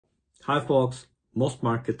Hi folks, most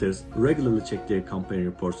marketers regularly check their company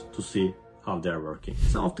reports to see how they are working.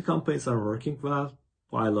 Some of the companies are working well,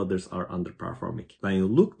 while others are underperforming. When you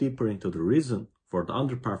look deeper into the reason for the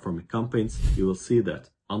underperforming companies, you will see that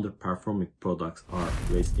underperforming products are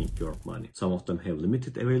wasting your money. Some of them have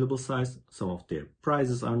limited available size, some of their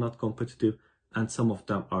prices are not competitive, and some of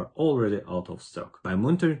them are already out of stock. By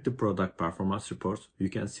monitoring the product performance reports, you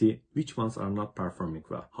can see which ones are not performing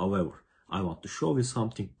well. However, I want to show you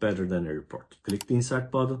something better than a report. Click the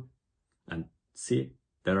insert button and see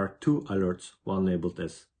there are two alerts, one labeled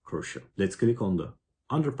as crucial. Let's click on the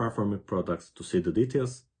underperforming products to see the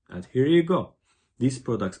details, and here you go. These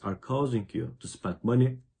products are causing you to spend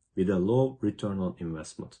money with a low return on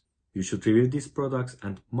investment. You should review these products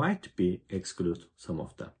and might be exclude some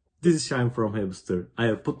of them. This is Shine from heybooster. I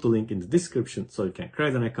have put the link in the description so you can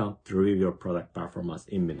create an account to review your product performance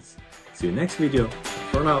in minutes. See you next video.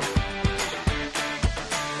 For now.